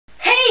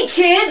Hey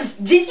kids,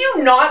 did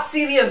you not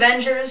see the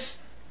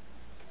Avengers?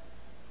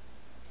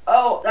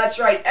 Oh, that's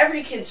right,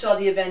 every kid saw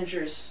the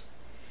Avengers.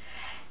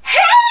 Hey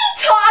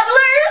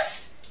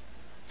toddlers!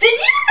 Did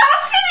you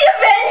not see the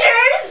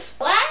Avengers?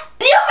 What?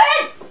 The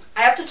event!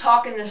 I have to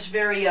talk in this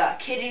very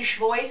kiddish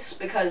voice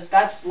because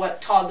that's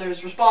what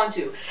toddlers respond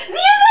to. The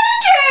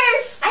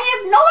Avengers! I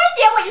have no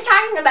idea what you're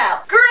talking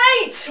about.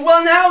 Great!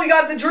 Well, now we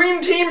got the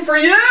dream team for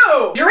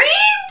you! Dream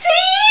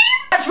team?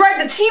 That's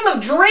right, the team of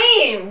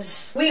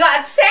dreams! We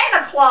got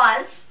Santa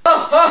Claus.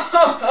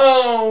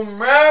 Oh,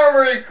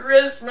 Merry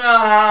Christmas! Yeah,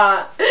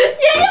 oh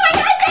my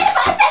God, Santa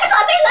Claus,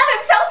 I love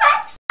him so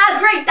much. Ah,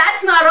 great,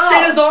 that's not all.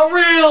 Santa's not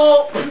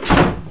real!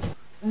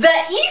 The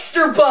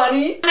Easter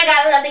Bunny? Oh my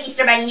God, I love the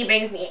Easter Bunny. He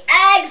brings me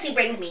eggs, he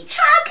brings me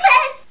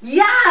chocolates.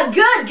 Yeah,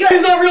 good.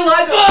 He's not real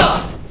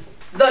either.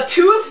 The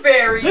Tooth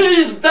Fairy?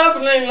 He's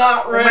definitely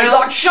not real. Oh my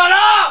God, shut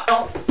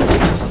up!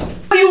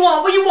 What do you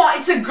want? What do you want?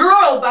 It's a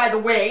girl, by the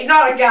way,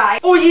 not a guy.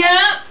 Oh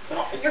yeah?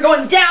 You're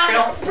going down.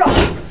 No.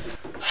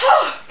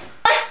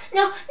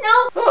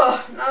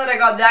 Now that I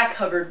got that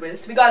covered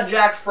with, we got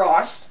Jack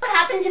Frost. What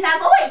happened to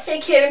that voice? Hey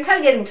kid, I'm kind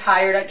of getting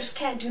tired. I just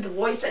can't do the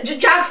voice.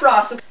 Jack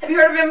Frost. Have you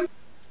heard of him?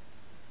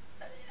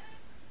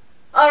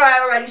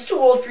 Alright, he's too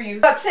old for you.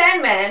 We got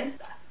Sandman.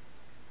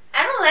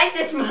 I don't like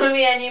this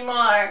movie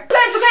anymore.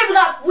 It's okay,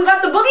 we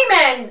got the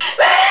Boogeyman.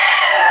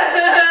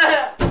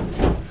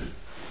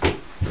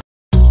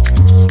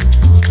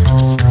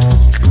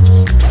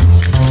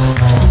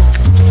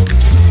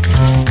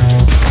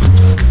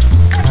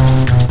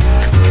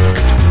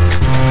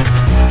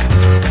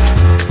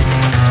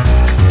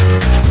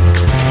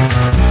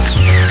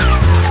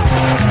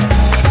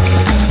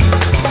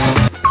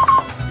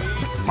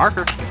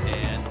 Marker.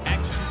 And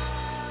action.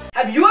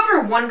 Have you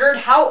ever wondered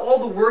how all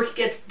the work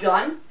gets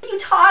done? What are you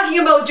talking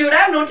about, dude? I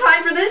have no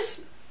time for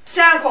this.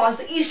 Santa Claus,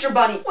 the Easter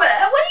Bunny. What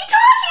are you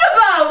talking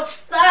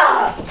about?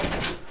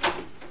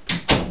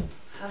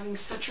 Having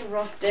such a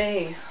rough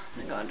day.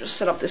 Oh my God, just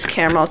set up this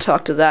camera. I'll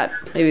talk to that.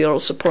 Maybe it'll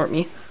support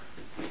me.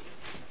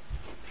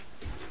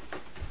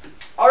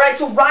 Alright,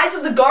 so Rise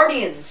of the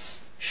Guardians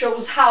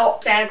shows how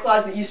Santa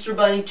Claus, the Easter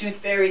Bunny, Tooth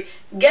Fairy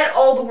get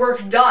all the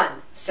work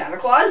done. Santa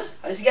Claus,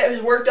 how does he get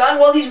his work done?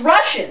 Well, he's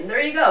Russian.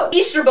 There you go.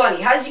 Easter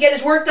Bunny, how does he get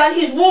his work done?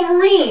 He's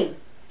Wolverine.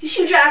 He's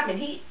Hugh Jackman.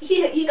 He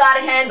got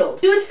it handled.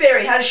 Tooth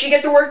Fairy, how does she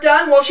get the work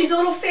done? Well, she's a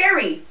little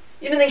fairy.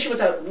 You didn't think she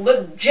was a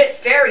legit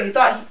fairy. You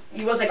thought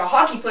he was like a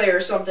hockey player or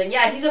something.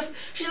 Yeah, she's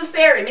a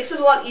fairy. Makes it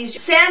a lot easier.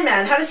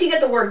 Sandman, how does he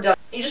get the work done?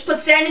 You just put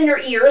sand in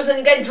your ears and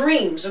you get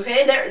dreams,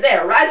 okay?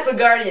 There. Rise of the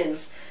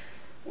Guardians.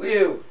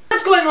 Woo.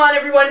 What's going on,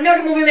 everyone?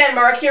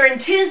 MegaMovieManMark here,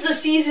 and 'tis the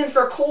season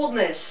for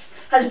coldness.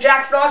 Has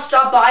Jack Frost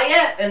stopped by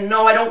yet? And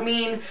no, I don't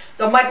mean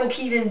the Michael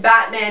Keaton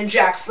Batman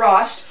Jack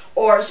Frost,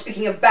 or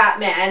speaking of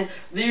Batman,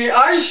 the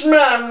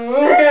Iceman.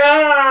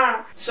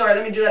 Sorry,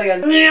 let me do that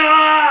again.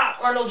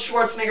 Arnold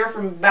Schwarzenegger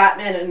from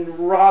Batman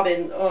and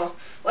Robin.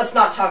 Let's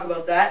not talk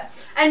about that.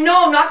 And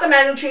no, not the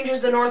man who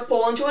changes the North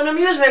Pole into an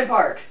amusement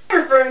park.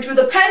 I'm referring to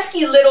the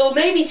pesky little,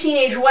 maybe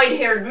teenage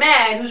white-haired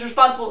man who's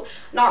responsible,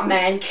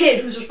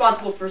 kid who's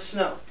responsible for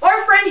snow.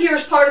 Our friend here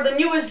is part of the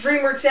newest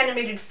Dreamworks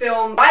animated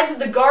film, Rise of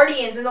the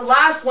Guardians, and the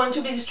last one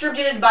to be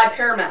distributed by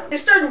Paramount. They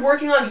started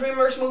working on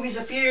Dreamworks movies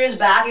a few years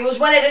back. It was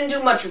when I didn't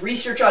do much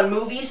research on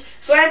movies,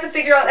 so I had to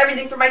figure out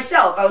everything for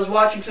myself. I was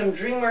watching some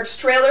Dreamworks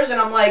trailers and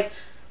I'm like,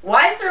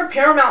 why is there a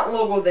Paramount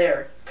logo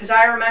there? Because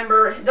I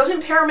remember,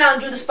 doesn't Paramount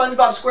do the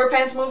SpongeBob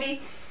SquarePants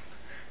movie?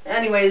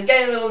 Anyways,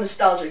 getting a little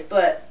nostalgic,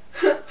 but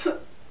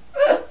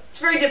it's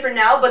very different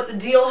now, but the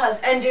deal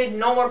has ended.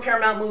 No more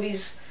Paramount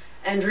movies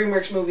and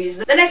DreamWorks movies.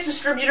 The next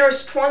distributor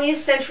is 20th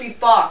Century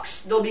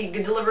Fox. They'll be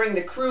delivering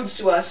The Croods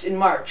to us in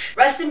March.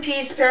 Rest in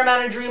peace,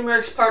 Paramount and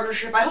DreamWorks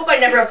partnership. I hope I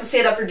never have to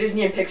say that for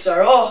Disney and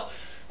Pixar. Oh,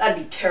 that'd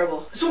be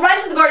terrible. So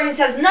Rise of the Guardians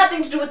has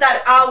nothing to do with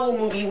that owl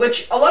movie,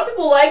 which a lot of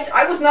people liked.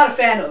 I was not a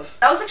fan of.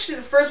 That was actually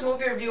the first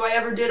movie review I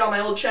ever did on my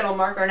old channel,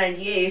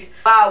 Marker98.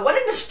 Wow,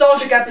 what a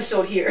nostalgic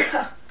episode here.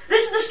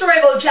 This is the story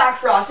about Jack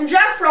Frost, and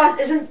Jack Frost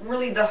isn't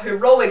really the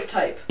heroic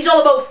type. He's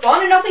all about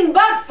fun and nothing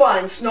but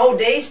fun. Snow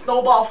days,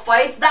 snowball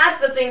fights, that's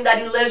the thing that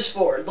he lives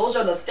for. Those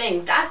are the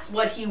things. That's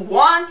what he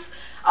wants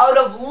out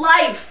of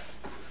life.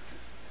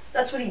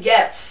 That's what he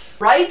gets.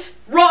 Right?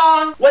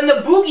 Wrong! When the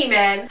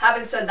Boogeyman,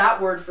 haven't said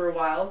that word for a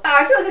while.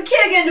 I feel like a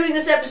kid again doing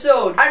this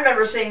episode. I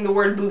remember saying the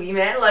word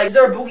Boogeyman, like, is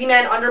there a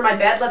Boogeyman under my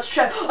bed? Let's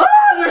check. Ah,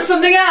 there's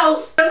something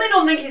else! I really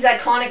don't think he's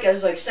iconic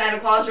as like Santa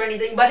Claus or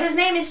anything, but his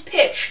name is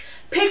Pitch.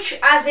 Pitch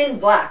as in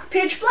black.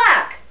 Pitch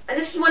black! And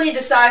this is when he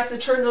decides to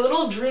turn the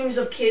little dreams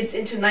of kids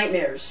into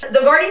nightmares.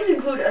 The Guardians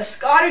include a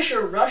Scottish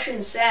or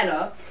Russian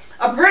Santa,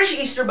 a British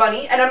Easter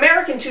Bunny, an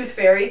American Tooth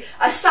Fairy,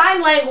 a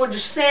sign language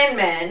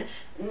Sandman,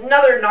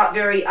 another not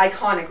very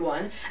iconic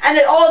one, and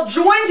they all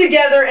join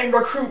together and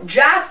recruit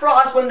Jack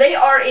Frost when they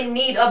are in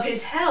need of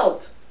his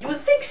help. You would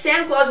think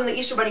Santa Claus and the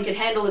Easter Bunny could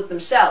handle it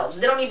themselves.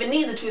 They don't even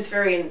need the Tooth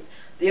Fairy and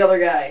the other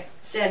guy,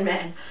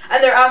 Sandman.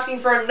 And they're asking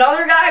for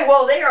another guy?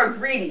 Well, they are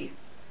greedy.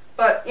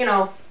 But, you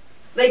know,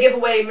 they give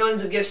away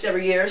millions of gifts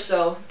every year,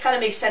 so it kind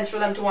of makes sense for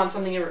them to want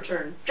something in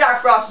return.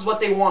 Jack Frost is what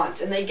they want,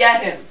 and they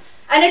get him.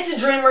 And it's a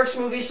Dreamworks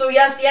movie, so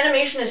yes, the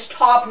animation is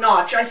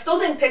top-notch. I still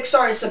think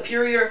Pixar is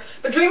superior,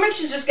 but Dreamworks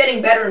is just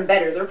getting better and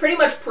better. They're pretty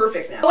much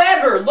perfect now.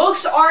 However,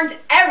 looks aren't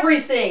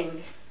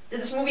everything. Did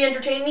this movie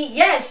entertain me?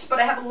 Yes, but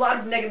I have a lot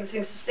of negative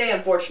things to say,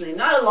 unfortunately.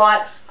 Not a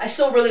lot. I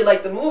still really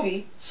like the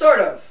movie. Sort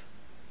of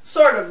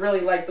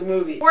really like the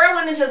movie. Before I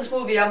went into this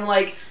movie, I'm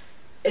like,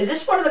 is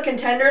this one of the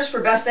contenders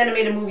for Best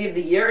Animated Movie of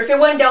the Year? If it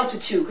went down to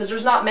 2, because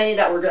there's not many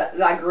that were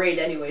that great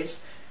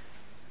anyways.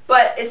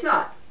 But it's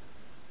not.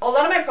 A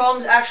lot of my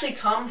problems actually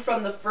come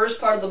from the first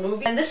part of the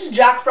movie, and this is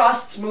Jack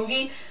Frost's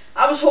movie.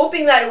 I was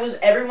hoping that it was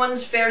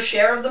everyone's fair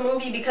share of the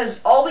movie,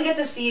 because all we get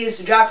to see is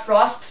Jack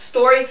Frost's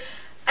story,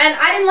 and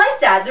I didn't like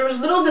that. There was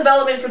little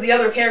development for the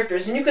other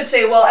characters, and you could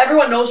say, well,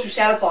 everyone knows who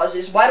Santa Claus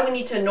is. Why do we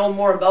need to know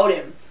more about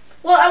him?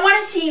 Well, I want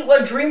to see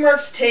what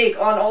Dreamworks' take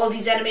on all of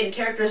these animated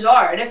characters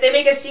are, and if they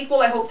make a sequel,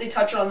 I hope they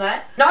touch on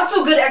that. Not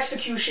so good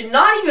execution,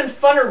 not even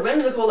fun or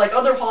whimsical like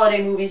other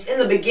holiday movies in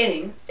the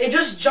beginning. It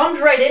just jumped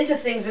right into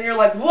things, and you're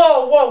like,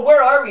 whoa,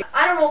 where are we?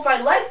 I don't know if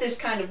I like this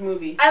kind of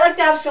movie. I like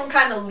to have some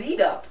kind of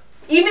lead-up.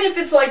 Even if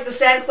it's like the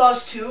Santa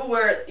Claus 2,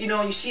 where, you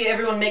know, you see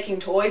everyone making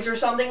toys or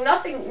something,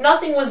 nothing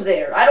was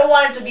there. I don't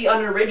want it to be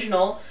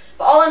unoriginal,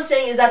 but all I'm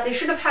saying is that they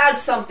should have had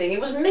something. It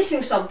was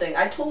missing something.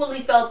 I totally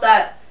felt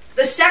that.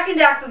 The second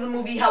act of the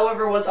movie,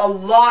 however, was a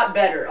lot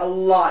better. A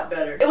lot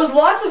better. It was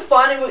lots of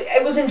fun.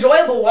 It was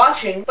enjoyable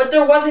watching, but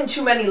there wasn't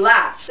too many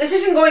laughs. This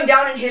isn't going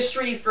down in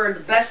history for the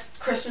best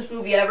Christmas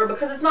movie ever,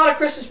 because it's not a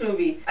Christmas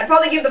movie. I'd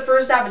probably give the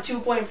first half a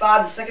 2.5,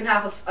 the second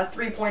half a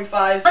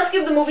 3.5. Let's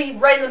give the movie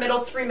right in the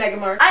middle, 3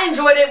 megamark. I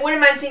enjoyed it. Wouldn't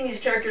mind seeing these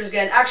characters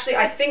again. Actually,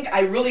 I think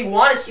I really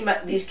want to see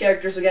these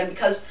characters again,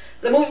 because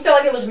the movie felt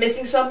like it was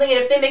missing something, and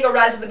if they make a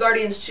Rise of the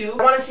Guardians 2,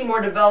 I want to see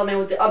more development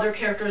with the other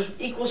characters,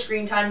 equal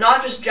screen time,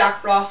 not just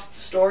Jack Frost's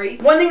story.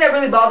 One thing that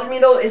really bothered me,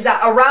 though, is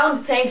that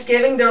around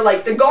Thanksgiving, they're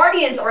like, the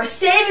Guardians are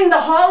saving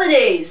the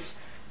holidays!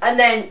 And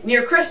then,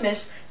 near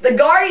Christmas, the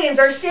Guardians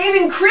are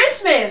saving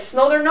Christmas!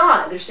 No, they're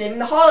not. They're saving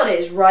the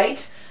holidays,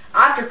 right?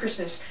 After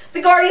Christmas.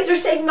 The Guardians are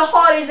saving the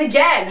holidays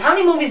again! How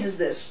many movies is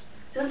this?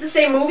 Is it the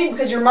same movie?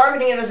 Because you're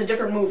marketing it as a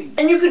different movie.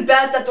 And you could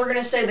bet that they're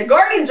gonna say, the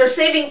Guardians are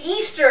saving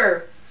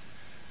Easter!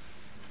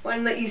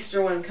 When the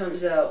Easter one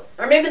comes out.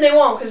 Or maybe they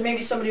won't, because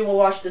maybe somebody will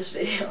watch this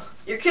video.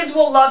 Your kids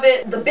will love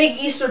it. The big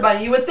Easter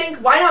bunny. You would think,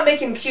 why not make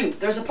him cute?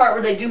 There's a part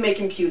where they do make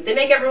him cute. They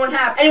make everyone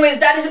happy. Anyways,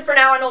 that is it for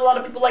now. I know a lot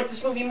of people like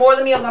this movie more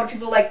than me. A lot of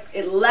people like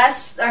it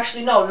less.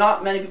 Actually, no,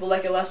 not many people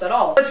like it less at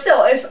all. But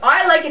still, if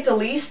I like it the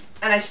least,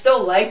 and I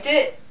still liked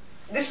it,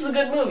 this is a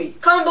good movie.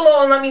 Comment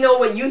below and let me know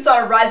what you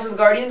thought of Rise of the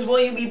Guardians.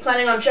 Will you be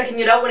planning on checking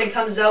it out when it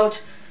comes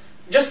out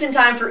just in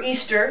time for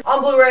Easter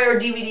on Blu-ray or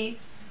DVD?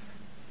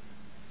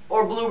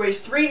 Or Blu-ray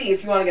 3D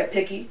if you want to get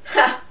picky.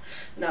 Ha!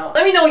 No.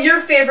 Let me know your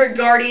favorite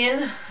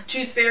Guardian,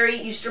 Tooth Fairy,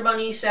 Easter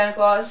Bunny, Santa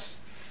Claus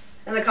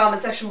in the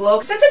comment section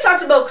below. Since I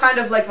talked about kind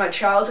of like my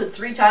childhood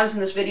 3 times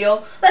in this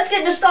video, let's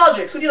get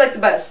nostalgic. Who do you like the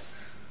best?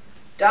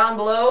 Down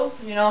below,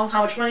 you know,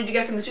 how much money did you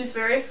get from the Tooth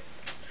Fairy?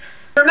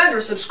 Remember,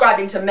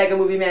 subscribing to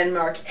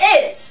MegaMovieManMark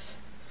is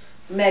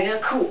mega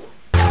cool.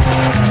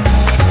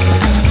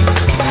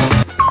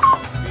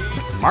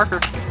 Marker.